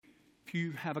If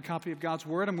you have a copy of God's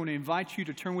Word, I'm going to invite you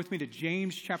to turn with me to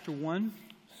James chapter 1,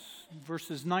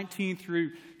 verses 19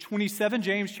 through 27.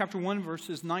 James chapter 1,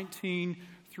 verses 19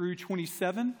 through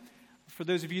 27. For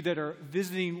those of you that are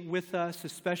visiting with us,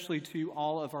 especially to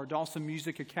all of our Dawson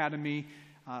Music Academy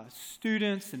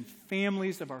students and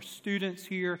families of our students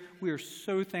here, we are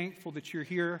so thankful that you're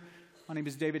here. My name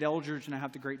is David Eldridge, and I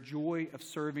have the great joy of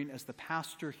serving as the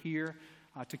pastor here.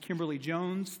 To Kimberly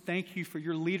Jones, thank you for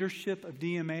your leadership of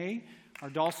DMA, our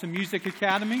Dawson Music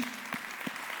Academy.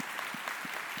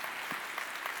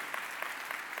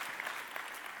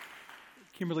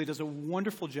 Kimberly does a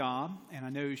wonderful job, and I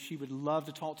know she would love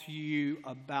to talk to you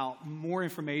about more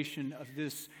information of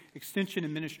this extension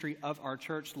and ministry of our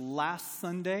church. Last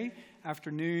Sunday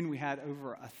afternoon, we had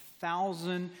over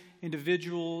 1,000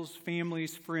 individuals,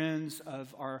 families, friends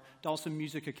of our Dawson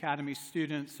Music Academy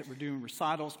students that were doing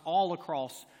recitals all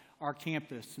across our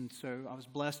campus. And so I was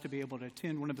blessed to be able to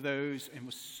attend one of those and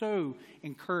was so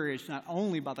encouraged not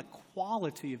only by the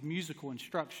quality of musical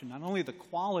instruction, not only the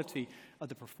quality of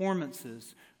the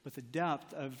performances, but the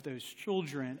depth of those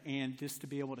children, and just to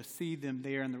be able to see them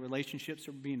there and the relationships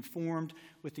that are being formed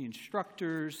with the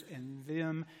instructors and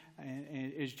them,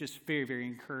 and it's just very, very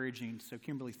encouraging. So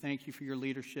Kimberly, thank you for your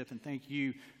leadership, and thank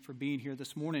you for being here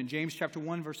this morning. James chapter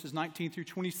 1, verses 19 through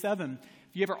 27. Have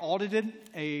you ever audited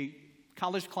a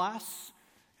college class?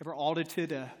 Ever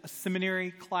audited a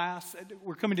seminary class?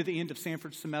 We're coming to the end of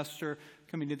Sanford's semester,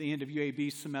 coming to the end of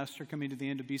UAB's semester, coming to the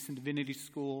end of Beeson Divinity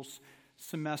School's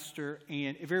semester,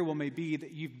 and it very well may be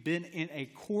that you've been in a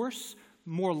course,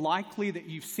 more likely that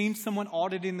you've seen someone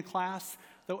auditing the class.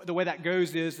 The way that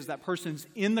goes is that person's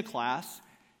in the class,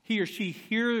 he or she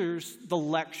hears the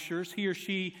lectures, he or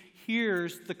she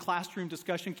hears the classroom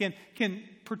discussion, can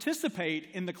participate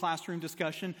in the classroom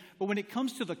discussion, but when it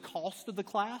comes to the cost of the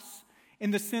class,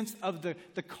 in the sense of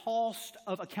the cost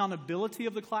of accountability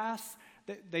of the class,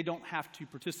 they don't have to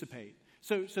participate.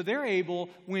 So they're able,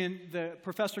 when the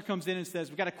professor comes in and says,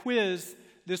 we've got a quiz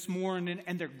this morning,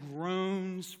 and there are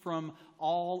groans from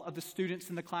all of the students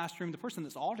in the classroom, the person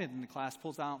that's auditing the class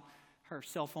pulls out her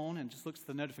cell phone and just looks at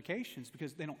the notifications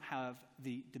because they don't have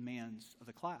the demands of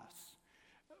the class.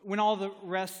 When all the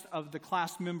rest of the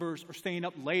class members are staying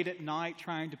up late at night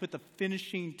trying to put the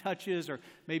finishing touches or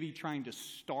maybe trying to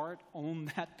start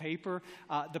on that paper,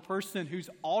 the person who's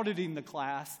auditing the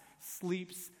class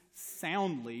sleeps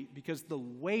soundly because the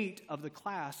weight of the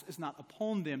class is not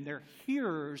upon them. They're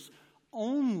hearers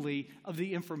only of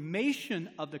the information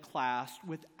of the class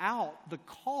without the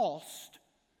cost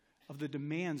of the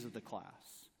demands of the class.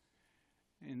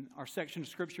 In our section of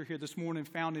scripture here this morning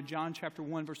found in John chapter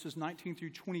 1, verses 19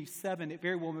 through 27, it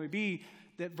very well may be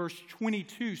that verse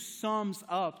 22 sums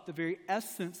up the very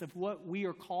essence of what we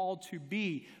are called to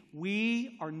be.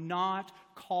 We are not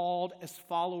called as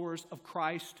followers of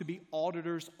Christ to be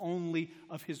auditors only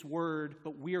of His Word,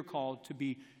 but we are called to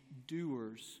be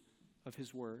doers of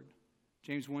His Word.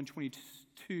 James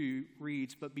 1:22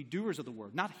 reads, "But be doers of the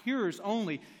word, not hearers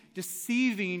only,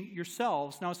 deceiving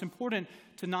yourselves." Now, it's important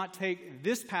to not take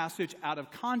this passage out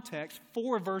of context.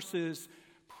 4 verses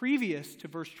previous to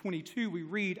verse 22, we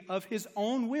read, "Of His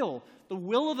own will, the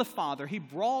will of the Father, He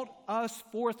brought us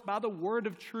forth by the word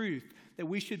of truth, that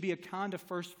we should be a kind of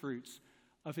firstfruits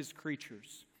of His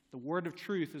creatures." The word of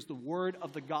truth is the word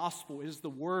of the gospel. It is the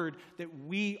word that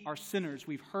we are sinners.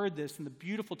 We've heard this in the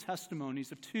beautiful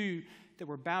testimonies of 2 that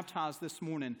were baptized this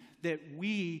morning, that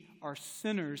we are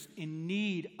sinners in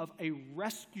need of a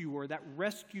rescuer. That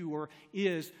rescuer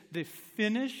is the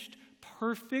finished,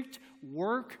 perfect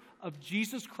work of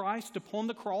Jesus Christ upon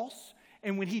the cross.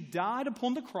 And when He died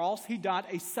upon the cross, He died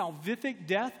a salvific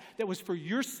death that was for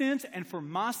your sins and for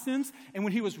my sins. And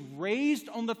when He was raised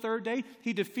on the 3rd day,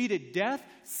 He defeated death,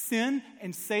 sin,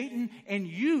 and Satan. And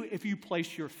you, if you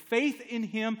place your faith in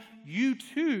Him, you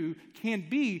too can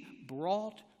be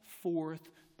brought forth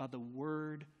by the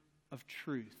word of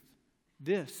truth.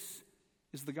 This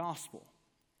is the gospel.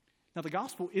 Now, the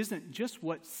gospel isn't just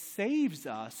what saves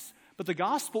us, but the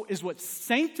gospel is what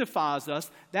sanctifies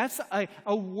us. That's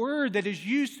a word that is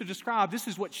used to describe this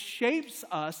is what shapes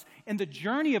us in the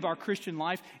journey of our Christian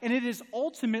life, and it is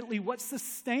ultimately what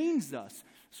sustains us.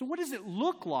 So what does it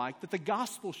look like that the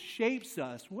gospel shapes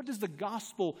us? What does the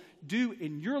gospel do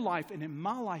in your life and in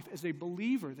my life as a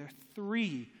believer? There are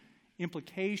 3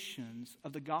 implications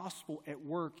of the gospel at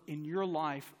work in your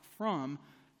life from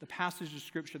the passage of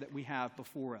Scripture that we have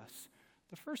before us.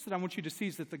 The first that I want you to see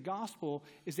is that the gospel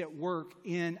is at work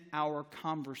in our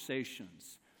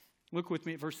conversations. Look with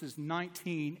me at verses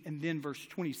 19 and then verse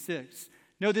 26.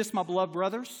 "Know this, my beloved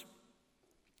brothers,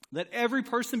 let every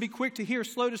person be quick to hear,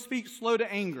 slow to speak, slow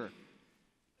to anger."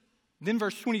 Then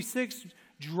verse 26,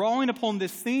 drawing upon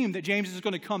this theme that James is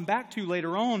going to come back to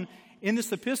later on in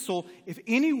this epistle, if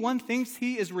anyone thinks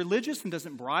he is religious and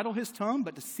doesn't bridle his tongue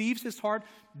but deceives his heart,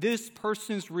 this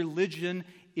person's religion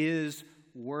is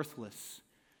worthless.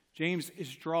 James is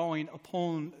drawing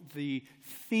upon the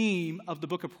theme of the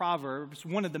book of Proverbs,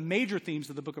 one of the major themes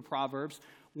of the book of Proverbs.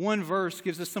 One verse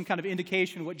gives us some kind of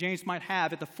indication of what James might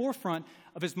have at the forefront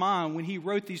of his mind when he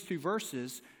wrote these two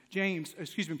verses.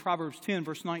 Proverbs 10,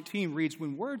 verse 19 reads,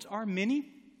 when words are many,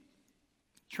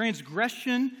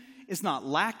 transgression is not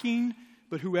lacking,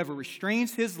 but whoever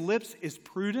restrains his lips is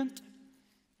prudent.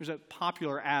 There's a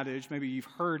popular adage, maybe you've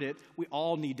heard it, we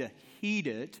all need to heed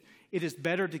it. It is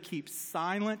better to keep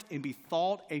silent and be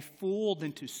thought a fool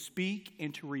than to speak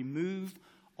and to remove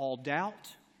all doubt.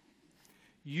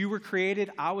 You were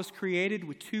created, I was created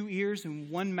with 2 ears and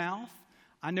 1 mouth.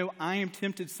 I know I am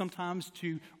tempted sometimes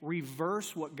to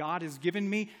reverse what God has given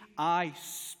me. I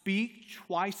speak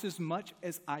twice as much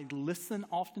as I listen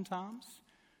oftentimes.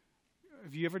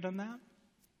 Have you ever done that?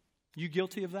 You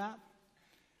guilty of that?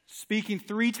 Speaking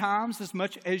 3 times as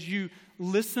much as you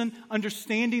listen,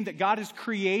 understanding that God has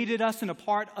created us in a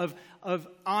part of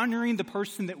honoring the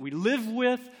person that we live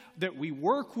with, that we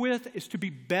work with, is to be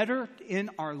better in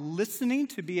our listening,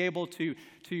 to be able to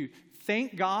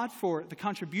thank God for the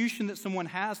contribution that someone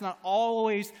has, not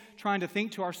always trying to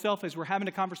think to ourselves as we're having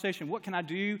a conversation, what can I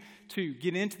do to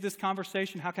get into this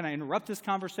conversation? How can I interrupt this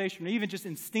conversation? Or even just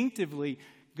instinctively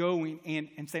going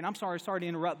and saying, I'm sorry to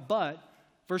interrupt, but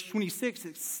verse 26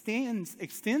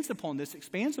 expands upon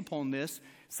this,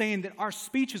 saying that our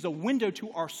speech is a window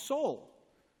to our soul.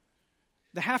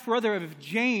 The half-brother of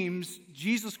James,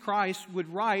 Jesus Christ, would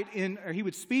he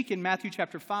would speak in Matthew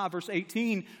chapter 5, verse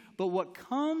 18, but what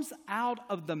comes out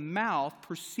of the mouth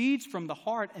proceeds from the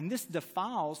heart, and this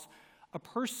defiles a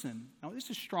person. Now, this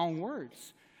is strong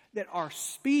words, that our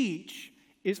speech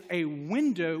is a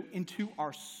window into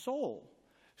our soul.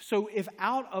 So if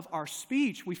out of our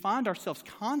speech we find ourselves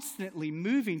constantly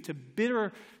moving to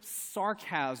bitter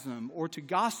sarcasm or to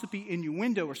gossipy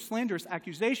innuendo or slanderous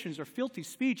accusations or filthy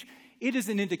speech, it is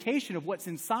an indication of what's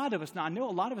inside of us. Now, I know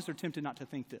a lot of us are tempted not to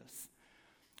think this.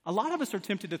 A lot of us are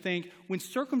tempted to think when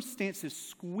circumstances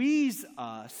squeeze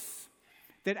us,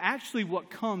 that actually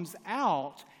what comes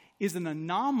out is an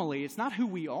anomaly. It's not who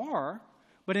we are,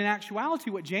 but in actuality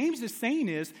what James is saying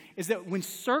is that when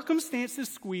circumstances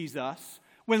squeeze us,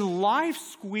 when life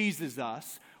squeezes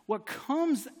us, what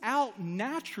comes out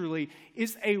naturally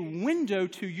is a window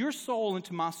to your soul and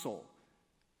to my soul.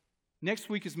 Next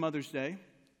week is Mother's Day.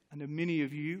 I know many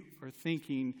of you are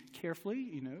thinking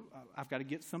carefully, I've got to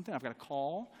get something, I've got to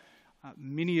call.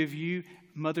 Many of you,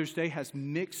 Mother's Day has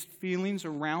mixed feelings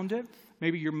around it.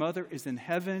 Maybe your mother is in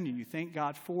heaven and you thank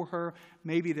God for her.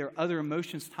 Maybe there are other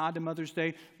emotions tied to Mother's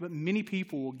Day. But many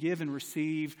people will give and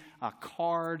receive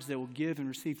cards. They will give and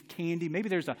receive candy. Maybe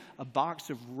there's a box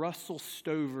of Russell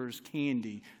Stover's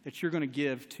candy that you're going to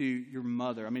give to your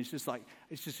mother. I mean,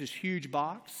 it's just this huge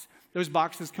box. Those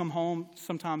boxes come home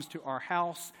sometimes to our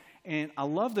house. And I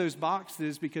love those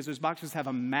boxes because those boxes have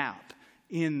a map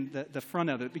in the front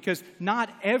of it, because not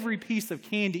every piece of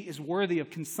candy is worthy of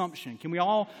consumption. Can we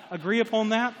all agree upon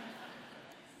that?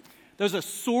 Those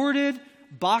assorted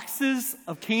boxes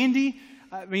of candy.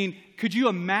 I mean, could you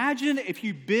imagine if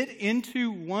you bit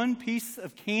into one piece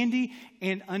of candy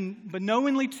and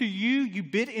unbeknowingly to you, you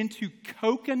bit into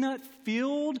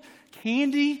coconut-filled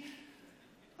candy?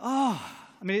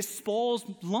 I mean, it spoils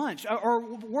lunch. Or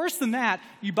worse than that,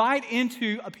 you bite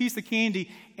into a piece of candy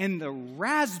and the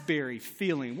raspberry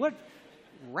feeling. What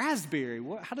raspberry?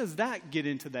 How does that get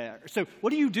into that? So what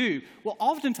do? Well,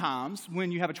 oftentimes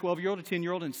when you have a 12-year-old, a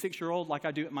 10-year-old, and a 6-year-old like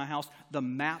I do at my house, the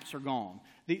maps are gone.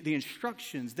 The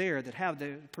instructions there that have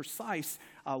the precise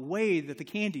way that the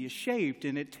candy is shaped,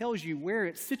 and it tells you where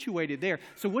it's situated there.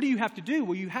 So what do you have to do?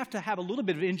 Well, you have to have a little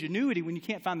bit of ingenuity when you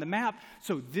can't find the map.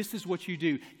 So this is what you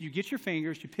do. You get your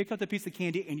fingers, you pick up the piece of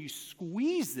candy, and you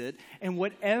squeeze it, and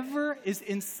whatever is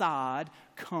inside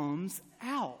comes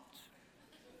out.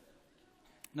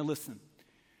 Now listen,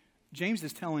 James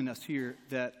is telling us here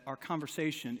that our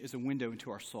conversation is a window into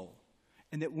our soul.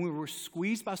 And that when we're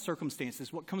squeezed by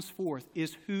circumstances, what comes forth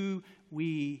is who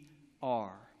we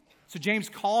are. So James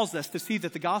calls us to see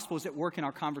that the gospel is at work in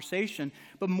our conversation.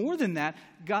 But more than that,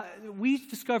 we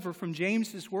discover from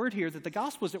James's word here that the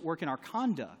gospel is at work in our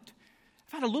conduct.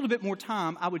 If I had a little bit more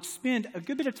time, I would spend a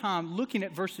good bit of time looking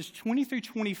at verses 20 through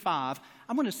 25.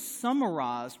 I'm going to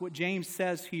summarize what James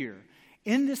says here.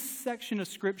 In this section of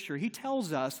Scripture, he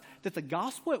tells us that the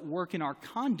gospel at work in our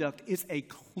conduct is a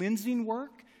cleansing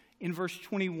work. In verse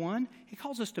 21, he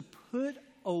calls us to put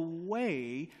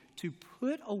away to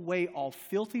put away all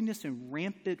filthiness and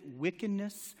rampant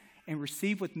wickedness and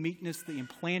receive with meekness the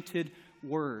implanted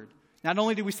word. Not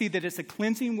only do we see that it's a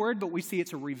cleansing word, but we see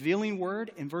it's a revealing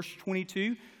word in verse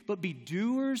 22. But be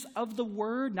doers of the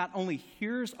word, not only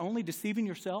hearers only, deceiving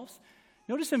yourselves.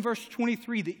 Notice in verse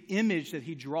 23 the image that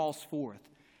he draws forth.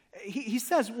 He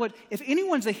says, if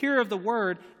anyone's a hearer of the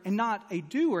word and not a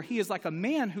doer, he is like a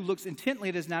man who looks intently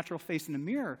at his natural face in a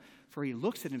mirror, for he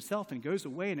looks at himself and goes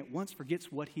away and at once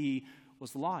forgets what he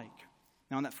was like.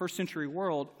 Now, in that first century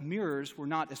world, mirrors were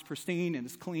not as pristine and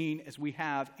as clean as we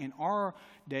have in our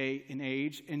day and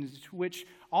age, in which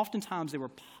oftentimes they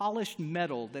were polished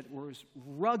metal that was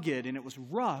rugged and it was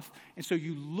rough, and so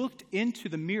you looked into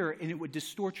the mirror and it would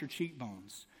distort your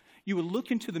cheekbones. You would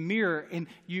look into the mirror and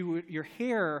your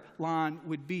hairline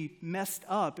would be messed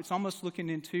up. It's almost looking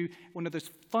into one of those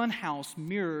funhouse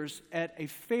mirrors at a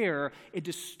fair. It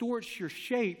distorts your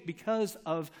shape because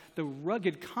of the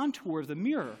rugged contour of the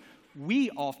mirror. We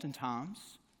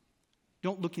oftentimes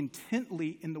don't look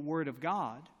intently in the Word of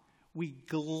God. We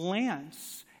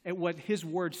glance at what His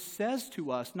Word says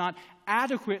to us, not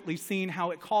adequately seeing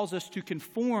how it calls us to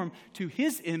conform to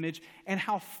His image and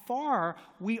how far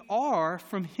we are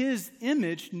from His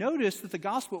image. Notice that the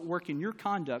gospel at work in your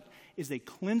conduct is a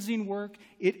cleansing work,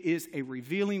 it is a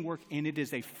revealing work, and it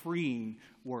is a freeing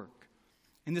work.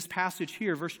 In this passage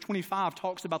here, verse 25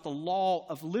 talks about the law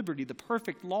of liberty, the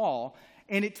perfect law,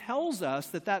 and it tells us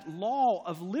that that law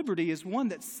of liberty is one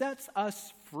that sets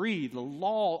us free, the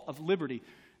law of liberty.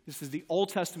 This is the Old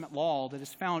Testament law that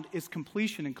has found its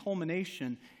completion and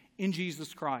culmination in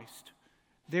Jesus Christ.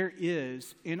 There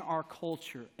is in our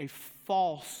culture a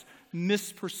false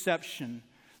misperception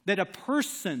that a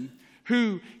person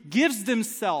who gives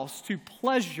themselves to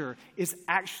pleasure is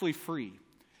actually free.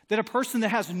 That a person that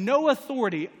has no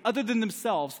authority other than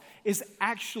themselves is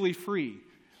actually free.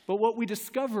 But what we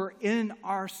discover in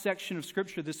our section of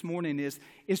Scripture this morning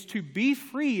is to be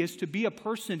free is to be a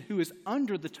person who is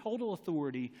under the total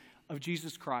authority of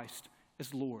Jesus Christ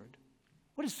as Lord.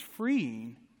 What is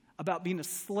freeing about being a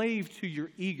slave to your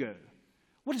ego?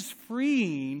 What is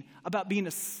freeing about being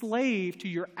a slave to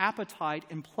your appetite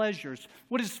and pleasures?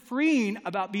 What is freeing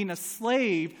about being a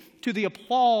slave to the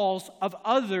applause of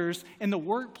others in the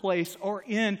workplace or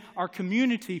in our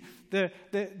community?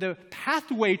 The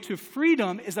pathway to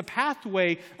freedom is a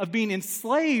pathway of being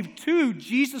enslaved to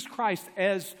Jesus Christ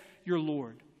as your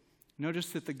Lord. Notice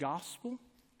that the gospel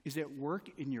is at work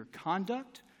in your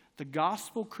conduct. The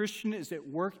gospel, Christian, is at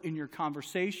work in your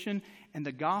conversation, and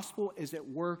the gospel is at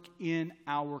work in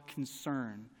our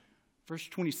concern. Verse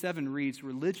 27 reads,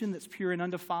 religion that's pure and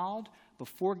undefiled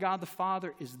before God the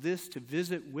Father is this, to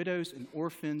visit widows and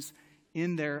orphans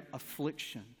in their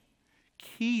affliction.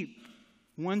 Keep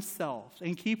oneself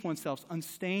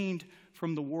unstained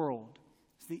from the world.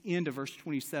 It's the end of verse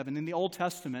 27. In the Old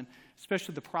Testament,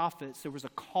 especially the prophets, there was a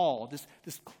call, this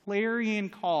clarion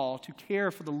call to care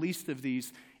for the least of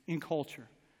these in culture.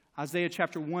 Isaiah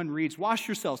chapter 1 reads, wash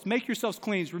yourselves, make yourselves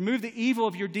clean, remove the evil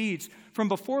of your deeds from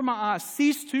before my eyes,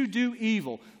 cease to do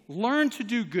evil, learn to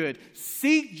do good,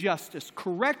 seek justice,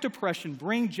 correct oppression,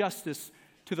 bring justice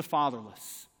to the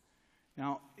fatherless.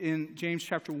 Now, in James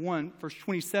chapter 1, verse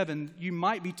 27, you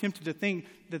might be tempted to think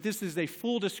that this is a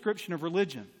full description of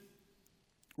religion.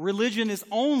 Religion is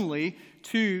only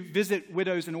to visit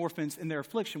widows and orphans in their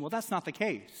affliction. Well, that's not the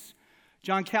case.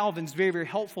 John Calvin's very, very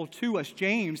helpful to us.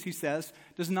 James, he says,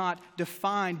 does not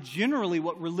define generally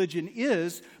what religion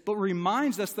is, but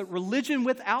reminds us that religion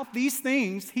without these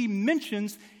things he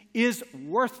mentions is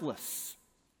worthless.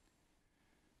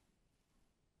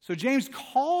 So James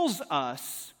calls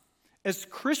us as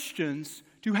Christians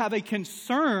to have a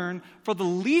concern for the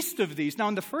least of these. Now,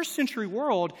 in the first century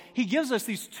world, he gives us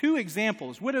these two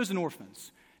examples, widows and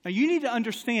orphans. Now, you need to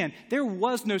understand, there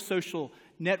was no social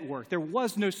network. There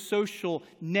was no social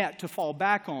net to fall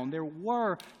back on. There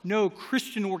were no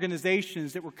Christian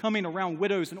organizations that were coming around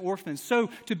widows and orphans.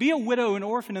 So to be a widow and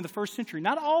orphan in the first century,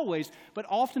 not always, but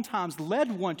oftentimes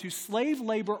led one to slave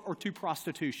labor or to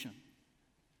prostitution.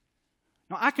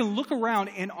 Now, I can look around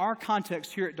in our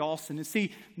context here at Dawson and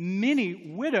see many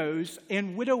widows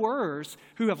and widowers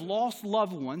who have lost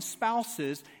loved ones,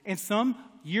 spouses, and some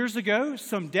years ago,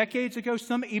 some decades ago,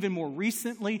 some even more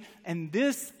recently. And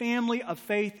this family of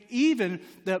faith, even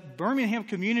the Birmingham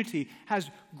community, has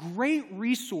great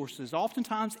resources,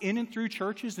 oftentimes in and through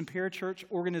churches and parachurch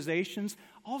organizations,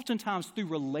 oftentimes through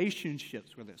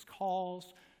relationships, whether it's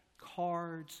calls,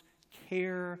 cards,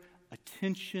 care,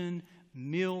 attention,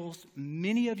 meals.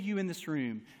 Many of you in this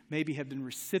room maybe have been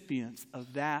recipients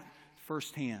of that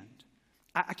firsthand.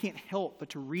 I can't help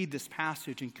but to read this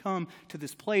passage and come to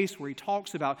this place where he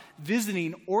talks about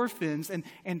visiting orphans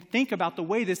and think about the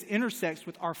way this intersects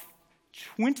with our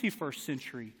 21st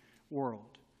century world.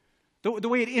 The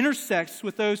way it intersects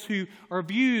with those who are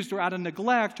abused or out of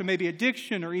neglect or maybe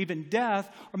addiction or even death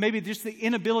or maybe just the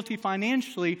inability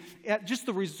financially, just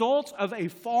the results of a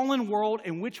fallen world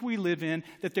in which we live in,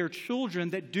 that there are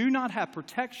children that do not have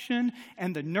protection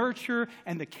and the nurture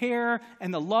and the care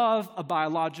and the love of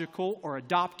biological or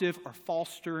adoptive or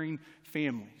fostering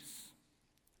families.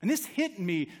 And this hit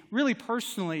me really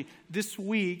personally this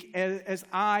week as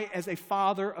I, as a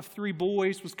father of 3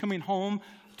 boys, was coming home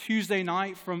Tuesday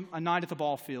night from a night at the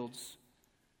ball fields.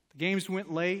 The games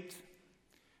went late.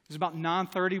 It was about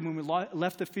 9:30 when we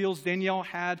left the fields. Danielle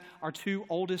had our 2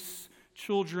 oldest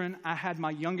children. I had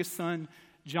my youngest son,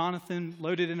 Jonathan,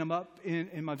 loaded him up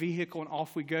in my vehicle, and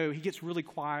off we go. He gets really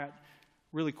quiet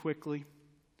really quickly.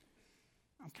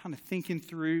 I'm kind of thinking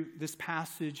through this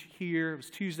passage here. It was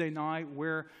Tuesday night,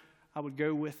 where I would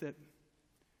go with it.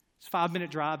 It's a 5-minute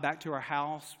drive back to our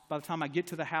house. By the time I get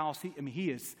to the house,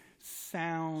 he is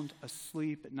sound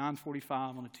asleep at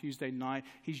 9:45 on a Tuesday night.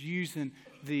 He's using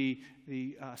the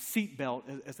seat belt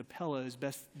as a pillow as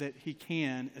best that he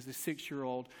can as a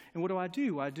 6-year-old. And what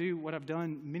do? I do what I've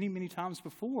done many, many times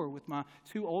before with my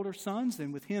 2 older sons,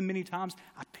 and with him many times.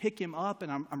 I pick him up,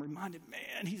 and I'm reminded,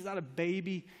 man, he's not a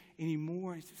baby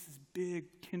anymore. He's just this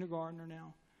big kindergartner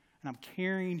now. And I'm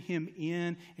carrying him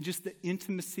in, and just the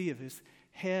intimacy of his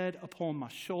head upon my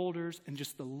shoulders, and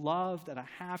just the love that I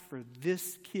have for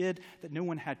this kid that no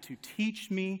one had to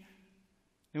teach me.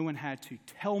 No one had to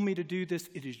tell me to do this.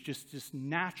 It is just this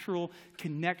natural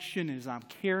connection. As I'm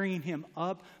carrying him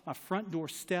up my front door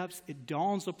steps, it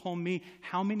dawns upon me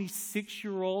how many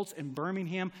 6-year-olds in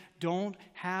Birmingham don't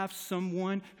have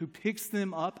someone who picks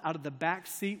them up out of the back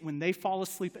seat when they fall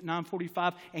asleep at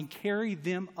 9:45 and carry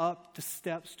them up the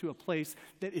steps to a place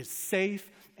that is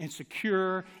safe and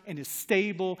secure and is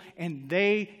stable, and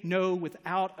they know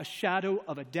without a shadow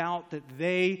of a doubt that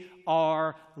they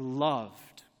are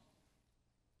loved.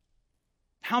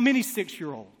 How many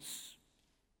 6-year-olds?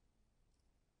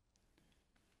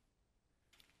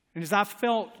 And as I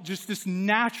felt just this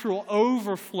natural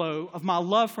overflow of my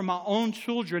love for my own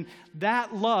children,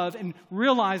 that love, and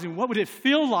realizing what would it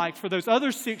feel like for those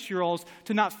other 6-year-olds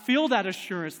to not feel that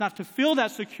assurance, not to feel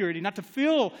that security, not to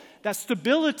feel that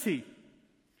stability.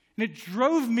 And it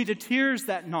drove me to tears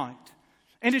that night.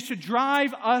 And it should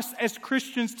drive us as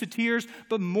Christians to tears,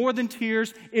 but more than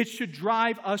tears, it should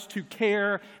drive us to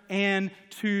care and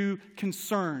to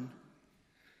concern.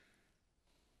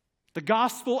 The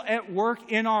gospel at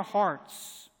work in our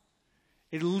hearts,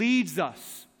 it leads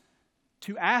us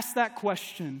to ask that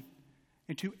question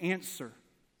and to answer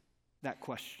that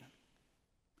question.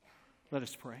 Let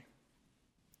us pray.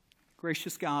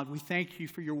 Gracious God, we thank you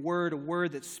for your word, a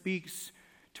word that speaks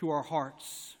to our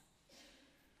hearts.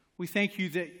 We thank you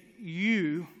that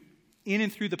you, in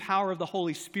and through the power of the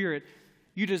Holy Spirit,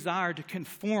 you desire to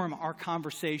conform our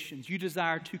conversations. You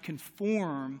desire to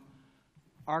conform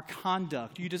our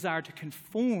conduct. You desire to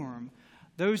conform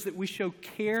those that we show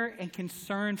care and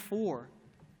concern for.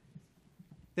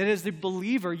 That as a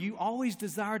believer, you always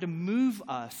desire to move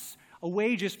us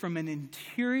away just from an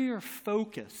interior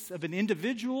focus of an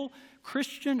individual,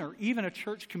 Christian, or even a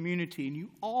church community. And you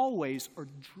always are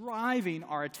driving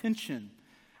our attention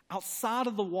outside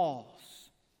of the walls,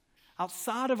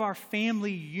 outside of our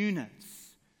family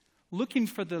units, looking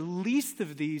for the least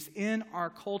of these in our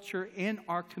culture, in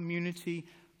our community.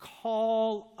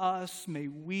 Call us, may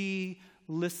we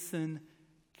listen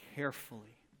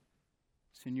carefully.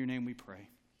 It's in your name we pray.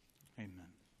 Amen.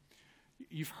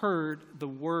 You've heard the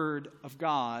word of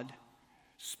God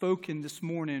spoken this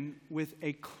morning with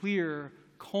a clear,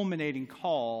 culminating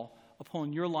call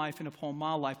upon your life and upon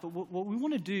my life. But what we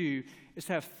want to do is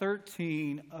have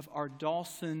 13 of our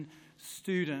Dawson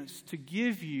students to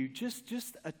give you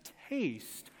just a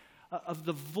taste of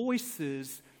the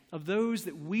voices of those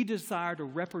that we desire to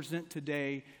represent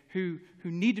today who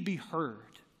need to be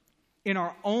heard in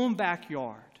our own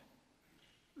backyard.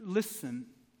 Listen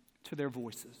to their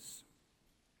voices.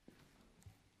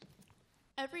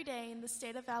 Every day in the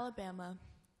state of Alabama,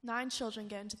 9 children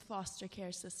get into the foster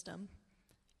care system.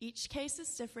 Each case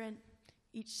is different,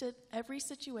 every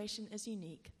situation is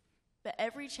unique, but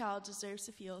every child deserves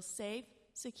to feel safe,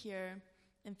 secure,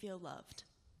 and feel loved.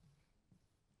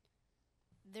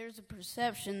 There's a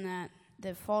perception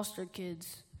that foster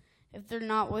kids, if they're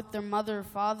not with their mother or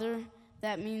father,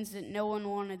 that means that no one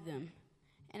wanted them.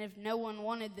 And if no one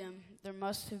wanted them, there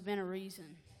must have been a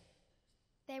reason.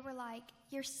 They were like,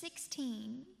 "You're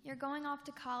 16, you're going off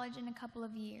to college in a couple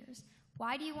of years.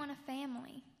 Why do you want a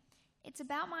family? It's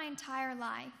about my entire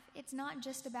life. It's not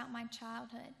just about my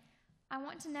childhood. I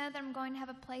want to know that I'm going to have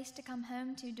a place to come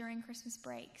home to during Christmas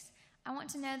breaks. I want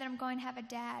to know that I'm going to have a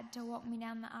dad to walk me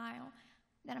down the aisle,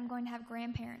 that I'm going to have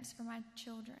grandparents for my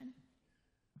children.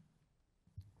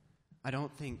 I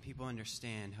don't think people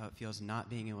understand how it feels not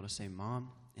being able to say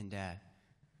mom and dad.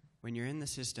 When you're in the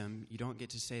system, you don't get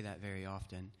to say that very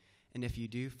often. And if you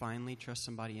do finally trust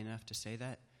somebody enough to say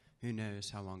that, who knows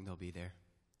how long they'll be there.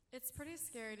 It's pretty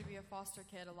scary to be a foster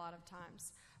kid a lot of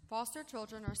times. Foster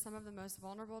children are some of the most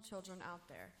vulnerable children out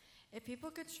there. If people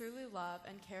could truly love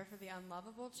and care for the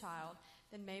unlovable child,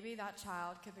 then maybe that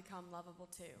child could become lovable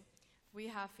too. We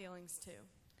have feelings too.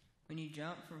 When you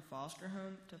jump from foster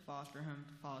home to foster home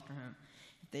to foster home,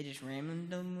 if they just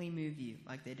randomly move you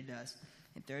like they did us,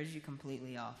 it throws you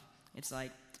completely off. It's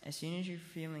like as soon as you're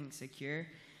feeling secure,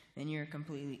 then you're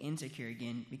completely insecure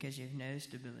again because you have no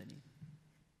stability.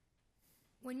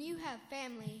 When you have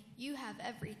family, you have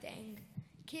everything.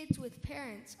 Kids with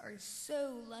parents are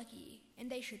so lucky, and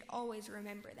they should always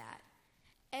remember that.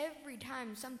 Every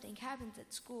time something happens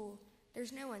at school,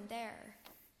 there's no one there.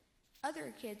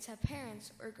 Other kids have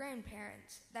parents or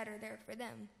grandparents that are there for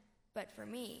them, but for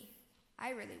me,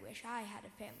 I really wish I had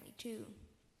a family too.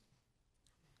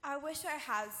 I wish I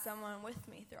had someone with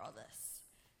me through all this.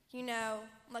 You know,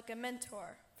 like a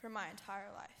mentor for my entire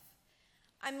life.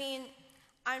 I mean,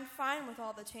 I'm fine with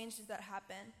all the changes that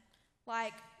happen,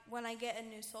 like when I get a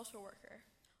new social worker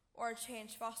or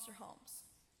change foster homes.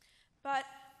 But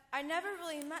I never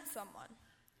really met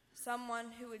someone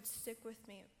who would stick with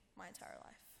me my entire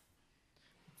life.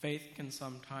 Faith can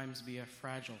sometimes be a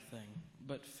fragile thing,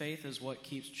 but faith is what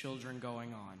keeps children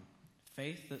going on.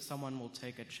 Faith that someone will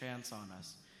take a chance on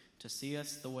us, to see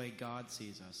us the way God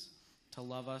sees us, to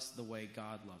love us the way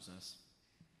God loves us.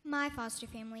 My foster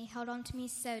family held on to me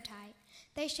so tight.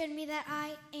 They showed me that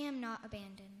I am not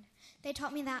abandoned. They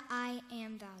taught me that I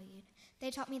am valued. They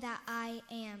taught me that I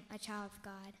am a child of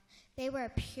God. They were a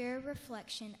pure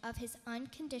reflection of His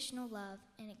unconditional love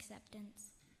and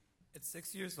acceptance. At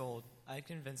 6 years old, I had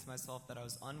convinced myself that I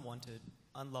was unwanted,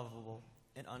 unlovable,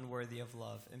 and unworthy of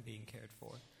love and being cared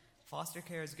for. Foster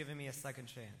care has given me a second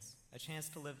chance, a chance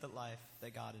to live the life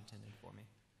that God intended for me.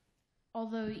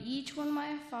 Although each one of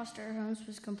my foster homes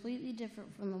was completely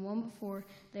different from the one before,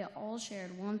 they all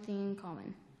shared one thing in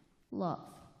common: love.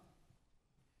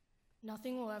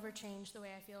 Nothing will ever change the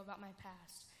way I feel about my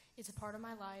past. It's a part of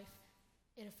my life,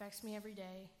 it affects me every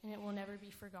day, and it will never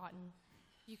be forgotten.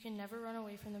 You can never run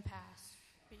away from the past,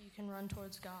 but you can run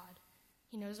towards God.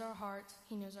 He knows our hearts,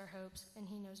 He knows our hopes, and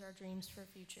He knows our dreams for the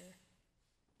future.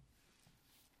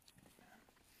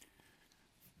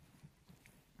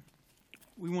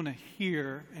 We want to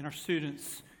hear, and our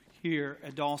students here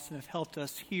at Dawson have helped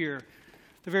us hear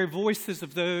the very voices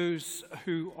of those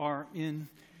who are in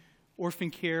orphan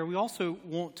care. We also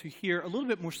want to hear a little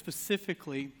bit more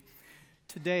specifically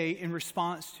today in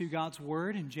response to God's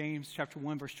word in James chapter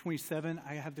 1, verse 27.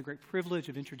 I have the great privilege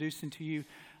of introducing to you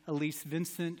Elise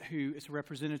Vincent, who is a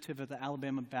representative of the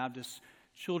Alabama Baptist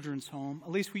Children's Home.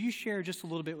 Elise, will you share just a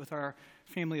little bit with our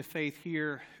family of faith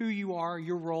here who you are,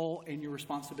 your role, and your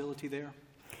responsibility there?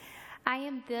 I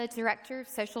am the Director of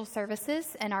Social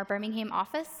Services in our Birmingham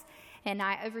office, and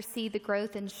I oversee the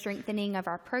growth and strengthening of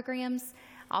our programs,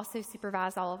 also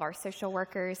supervise all of our social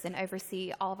workers, and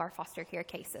oversee all of our foster care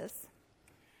cases.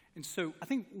 And so I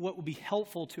think what would be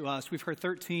helpful to us, we've heard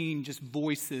 13 just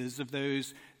voices of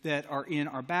those that are in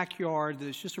our backyard,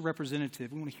 that's just a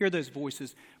representative. We want to hear those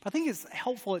voices. But I think it's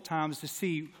helpful at times to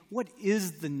see what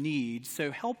is the need. So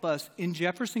help us in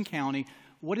Jefferson County,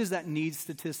 what is that need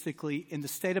statistically? In the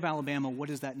state of Alabama, what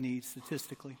is that need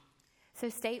statistically? So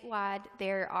statewide,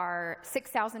 there are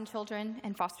 6,000 children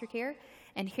in foster care,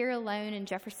 and here alone in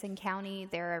Jefferson County,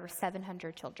 there are over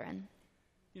 700 children.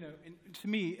 You know, and to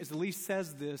me, as Elise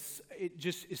says this, it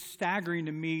just is staggering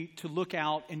to me to look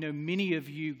out and know many of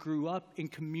you grew up in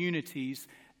communities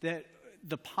that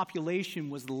the population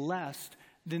was less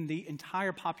than the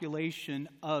entire population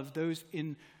of those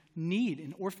in need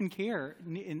in orphan care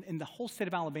in the whole state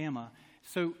of Alabama.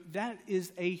 So that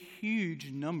is a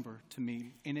huge number to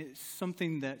me, and it's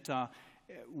something that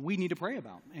we need to pray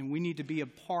about, and we need to be a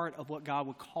part of what God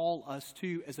would call us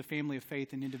to as a family of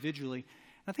faith and individually.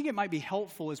 I think it might be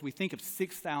helpful as we think of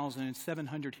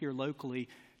 6,700 here locally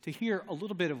to hear a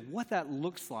little bit of what that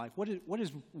looks like. What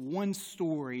is one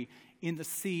story in the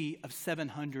sea of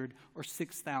 700 or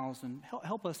 6,000?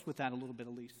 Help us with that a little bit,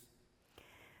 Elise.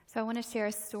 So I want to share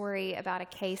a story about a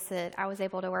case that I was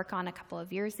able to work on a couple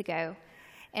of years ago.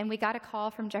 And we got a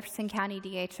call from Jefferson County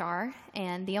DHR,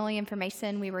 and the only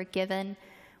information we were given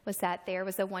was that there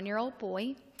was a 1-year-old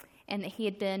boy, and that he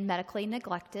had been medically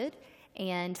neglected,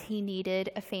 and he needed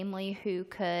a family who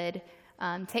could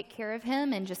take care of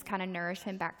him and just kind of nourish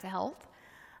him back to health.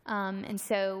 And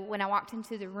so when I walked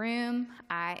into the room,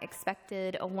 I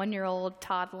expected a 1-year-old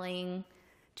toddling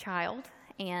child,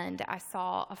 and I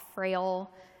saw a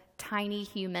frail, tiny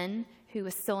human who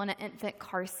was still in an infant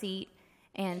car seat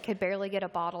and could barely get a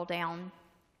bottle down.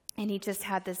 And he just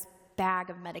had this bag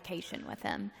of medication with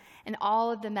him. And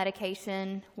all of the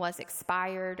medication was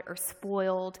expired or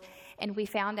spoiled. And we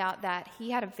found out that he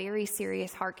had a very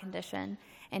serious heart condition,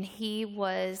 and he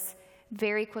was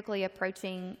very quickly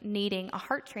approaching needing a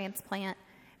heart transplant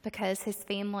because his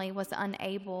family was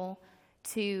unable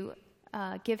to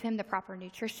give him the proper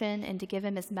nutrition and to give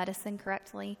him his medicine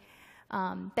correctly.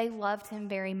 They loved him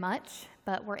very much,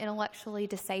 but were intellectually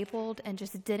disabled and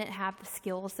just didn't have the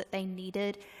skills that they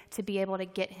needed to be able to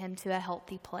get him to a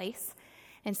healthy place.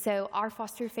 And so our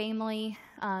foster family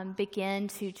began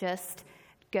to just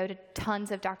go to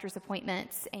tons of doctor's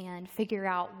appointments and figure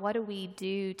out, what do we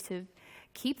do to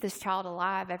keep this child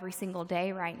alive every single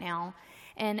day right now?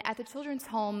 And at the children's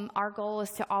home, our goal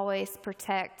is to always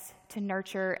protect, to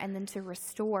nurture, and then to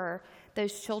restore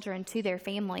those children to their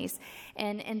families.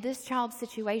 And in this child's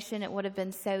situation, it would have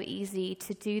been so easy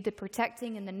to do the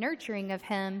protecting and the nurturing of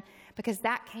him, because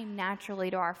that came naturally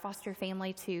to our foster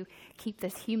family to keep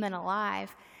this human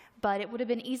alive. But it would have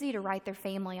been easy to write their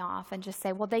family off and just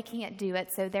say, well, they can't do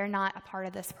it, so they're not a part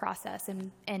of this process,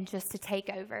 and just to take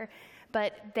over.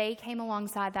 But they came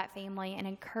alongside that family and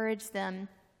encouraged them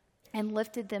and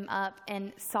lifted them up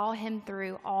and saw him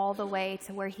through all the way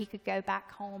to where he could go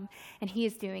back home. And he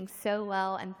is doing so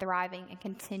well and thriving and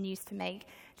continues to make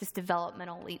just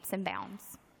developmental leaps and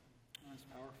bounds. That's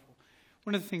powerful.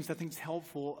 One of the things I think is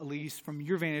helpful, Elise, from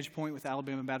your vantage point with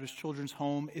Alabama Baptist Children's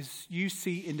Home, is you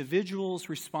see individuals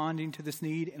responding to this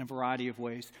need in a variety of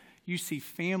ways. You see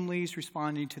families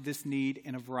responding to this need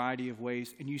in a variety of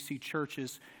ways, and you see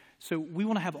churches. So we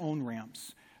want to have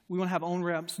on-ramps. We want to have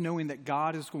on-ramps knowing that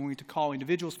God is going to call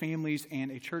individuals, families,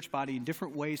 and a church body in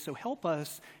different ways. So help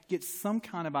us get some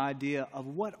kind of idea of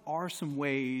what are some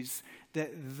ways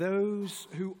that those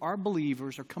who are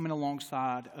believers are coming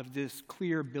alongside of this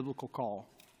clear biblical call.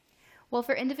 Well,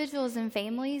 for individuals and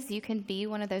families, you can be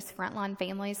one of those frontline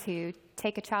families who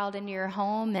take a child into your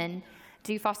home and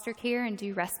do foster care and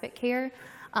do respite care.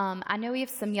 I know we have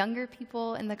some younger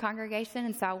people in the congregation,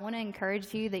 and so I want to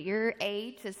encourage you that your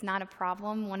age is not a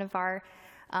problem. One of our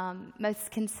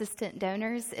most consistent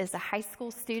donors is a high school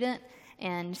student,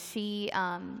 and she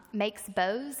makes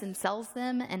bows and sells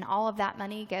them, and all of that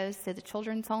money goes to the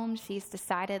children's home. She's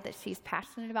decided that she's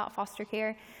passionate about foster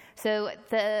care. So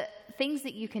the things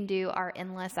that you can do are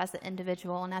endless as an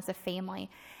individual and as a family.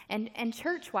 And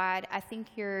church-wide, I think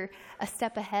you're a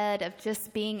step ahead of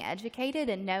just being educated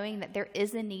and knowing that there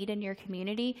is a need in your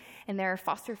community, and there are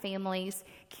foster families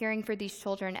caring for these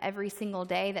children every single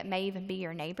day that may even be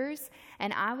your neighbors.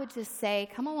 And I would just say,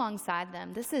 come alongside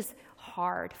them. This is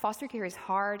hard. Foster care is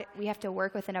hard. We have to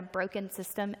work within a broken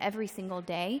system every single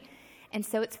day. And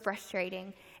so it's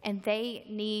frustrating. And they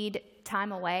need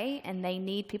time away, and they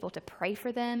need people to pray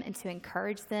for them and to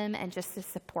encourage them and just to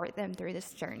support them through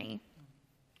this journey.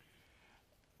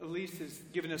 Elise has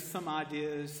given us some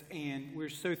ideas, and we're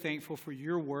so thankful for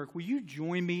your work. Will you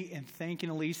join me in thanking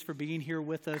Elise for being here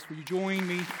with us? Will you join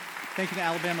me thanking the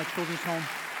Alabama Children's Home?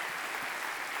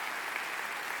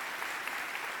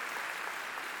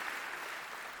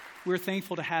 We're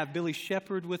thankful to have Billy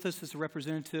Shepard with us as a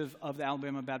representative of the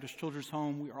Alabama Baptist Children's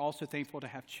Home. We are also thankful to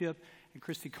have Chip and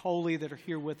Christy Coley that are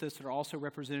here with us, that are also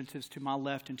representatives to my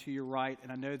left and to your right.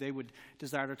 And I know they would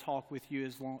desire to talk with you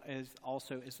as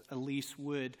Elise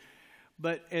would.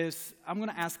 But as I'm going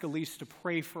to ask Elise to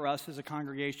pray for us as a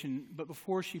congregation, but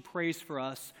before she prays for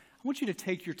us, I want you to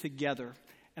take your together,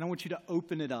 and I want you to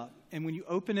open it up. And when you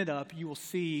open it up, you will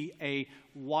see a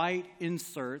white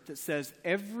insert that says,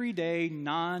 "Every day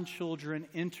non-children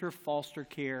enter foster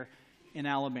care in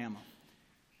Alabama."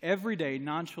 Every day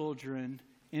non-children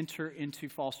enter into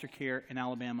foster care in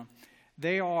Alabama.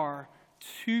 There are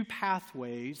two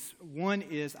pathways. One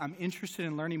is I'm interested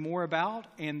in learning more about,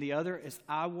 and the other is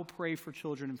I will pray for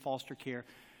children in foster care.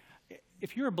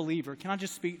 If you're a believer, can I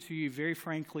just speak to you very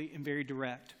frankly and very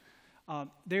direct?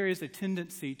 There is a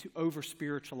tendency to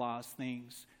over-spiritualize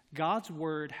things. God's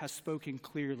word has spoken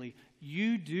clearly.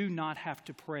 You do not have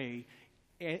to pray,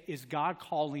 is God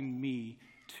calling me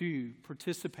to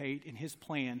participate in his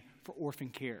plan for orphan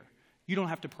care? You don't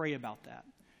have to pray about that.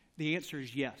 The answer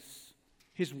is yes.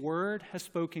 His word has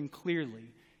spoken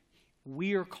clearly.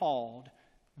 We are called.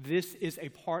 This is a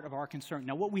part of our concern.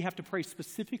 Now, what we have to pray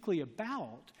specifically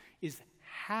about is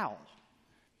how.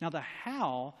 Now, the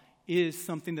how is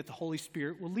something that the Holy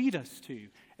Spirit will lead us to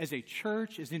as a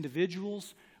church, as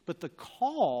individuals, but the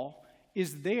call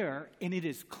is there, and it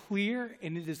is clear,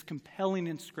 and it is compelling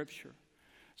in Scripture.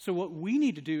 So what we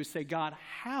need to do is say, God,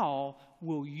 how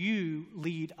will you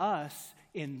lead us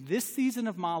in this season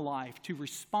of my life to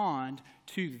respond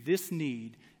to this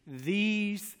need,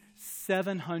 these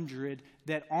 700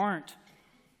 that aren't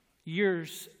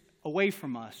years away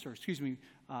from us, or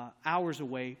hours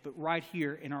away, but right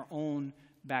here in our own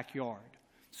backyard.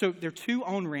 So there are two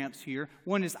on-ramps here.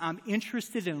 One is I'm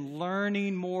interested in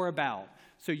learning more about.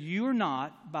 So you are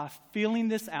not, by filling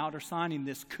this out or signing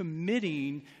this,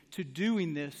 committing to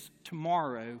doing this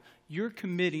tomorrow. You're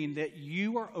committing that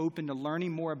you are open to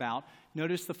learning more about.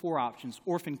 Notice the 4 options: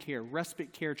 orphan care,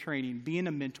 respite care training, being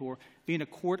a mentor, being a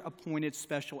court-appointed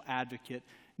special advocate.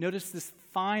 Notice this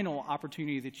final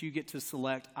opportunity that you get to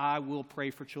select: I will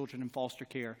pray for children in foster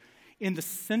care. In the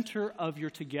center of your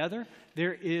Together,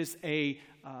 there is a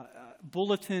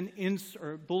bulletin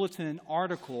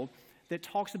article that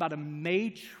talks about a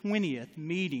May 20th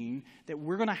meeting that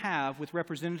we're going to have with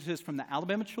representatives from the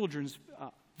Alabama Children's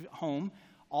Home,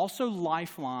 also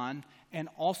Lifeline, and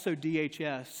also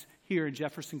DHS here in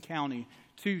Jefferson County,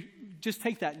 to just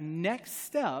take that next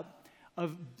step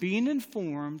of being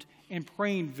informed and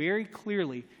praying very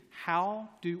clearly, how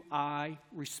do I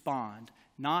respond?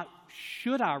 Not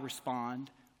should I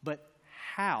respond, but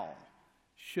how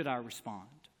should I respond?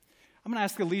 I'm going to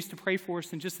ask Elise to pray for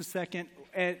us in just a second.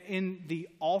 In the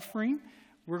offering,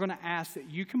 we're going to ask that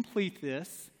you complete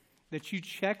this, that you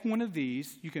check one of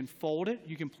these. You can fold it,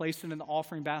 you can place it in the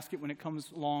offering basket when it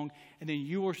comes along, and then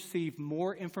you will receive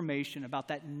more information about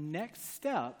that next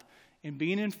step in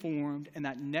being informed and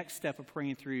that next step of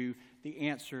praying through the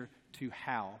answer to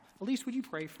how. Elise, would you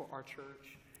pray for our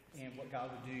church and what God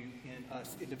would do in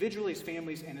us individually as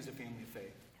families and as a family of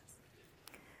faith?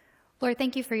 Lord,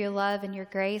 thank you for your love and your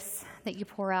grace that you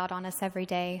pour out on us every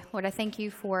day. Lord, I thank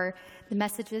you for the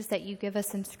messages that you give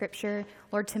us in Scripture,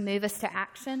 Lord, to move us to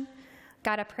action.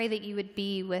 God, I pray that you would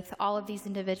be with all of these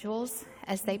individuals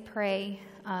as they pray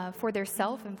for their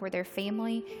self and for their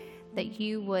family, that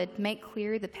you would make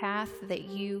clear the path that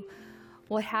you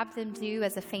would have them do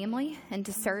as a family and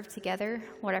to serve together.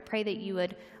 Lord, I pray that you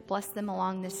would bless them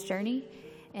along this journey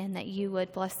and that you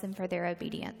would bless them for their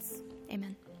obedience.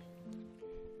 Amen.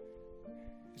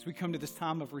 As we come to this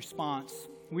time of response,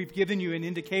 we've given you an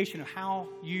indication of how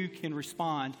you can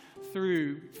respond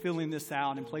through filling this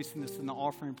out and placing this in the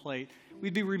offering plate.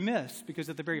 We'd be remiss because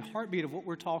at the very heartbeat of what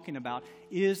we're talking about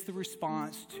is the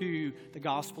response to the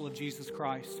gospel of Jesus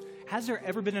Christ. Has there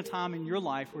ever been a time in your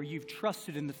life where you've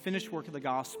trusted in the finished work of the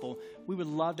gospel? We would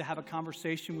love to have a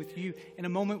conversation with you. In a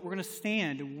moment, we're going to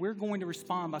stand and we're going to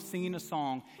respond by singing a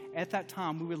song. At that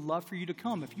time, we would love for you to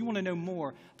come if you want to know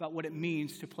more about what it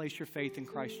means to place your faith in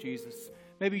Christ Jesus.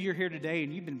 Maybe you're here today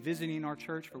and you've been visiting our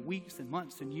church for weeks and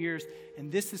months and years,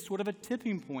 and this is sort of a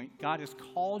tipping point. God has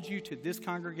called you to this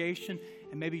congregation,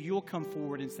 and maybe you'll come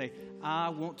forward and say, I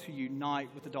want to unite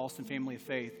with the Dawson family of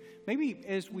faith. Maybe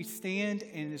as we stand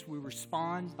and as we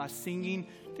respond by singing,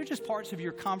 there's just parts of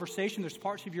your conversation, there's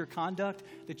parts of your conduct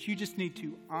that you just need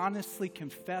to honestly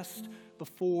confess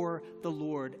before the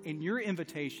Lord. And your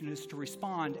invitation is to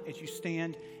respond as you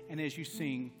stand and as you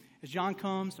sing. As John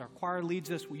comes, our choir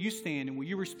leads us, will you stand and will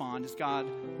you respond as God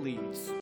leads?